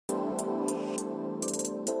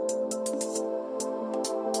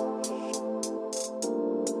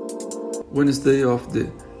Wednesday of the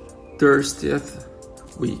 30th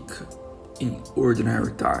week in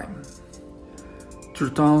ordinary time.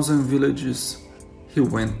 Through towns and villages he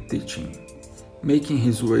went teaching, making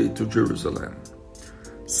his way to Jerusalem.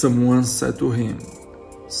 Someone said to him,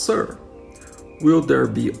 "Sir, will there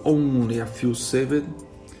be only a few saved?"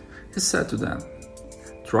 He said to them,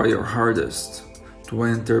 "Try your hardest to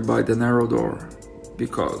enter by the narrow door,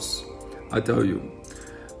 because, I tell you,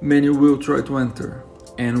 many will try to enter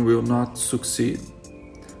and will not succeed.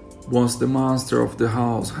 Once the master of the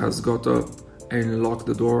house has got up and locked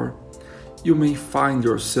the door, you may find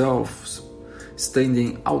yourselves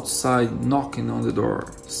standing outside knocking on the door,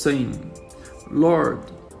 saying, 'Lord,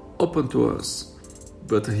 open to us.'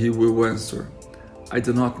 But he will answer, 'I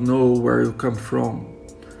do not know where you come from.'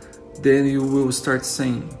 Then you will start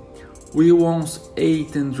saying, 'We once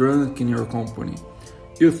ate and drank in your company.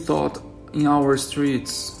 You taught in our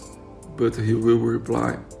streets.' But he will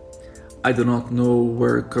reply, 'I do not know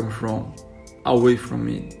where you come from. Away from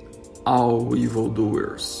me, all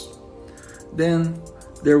evildoers.' Then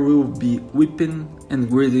there will be weeping and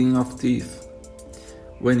grinding of teeth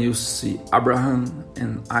when you see Abraham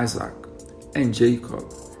and Isaac and Jacob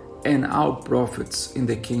and all prophets in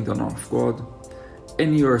the kingdom of God,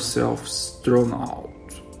 and yourselves thrown out.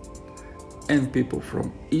 And people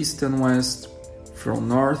from east and west, from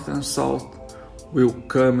north and south, will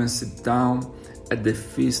come and sit down at the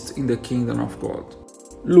feast in the kingdom of God.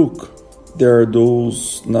 Look, there are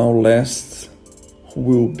those now last who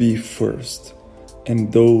will be first,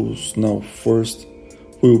 and those now first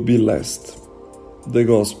will be last." The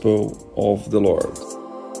Gospel of the Lord.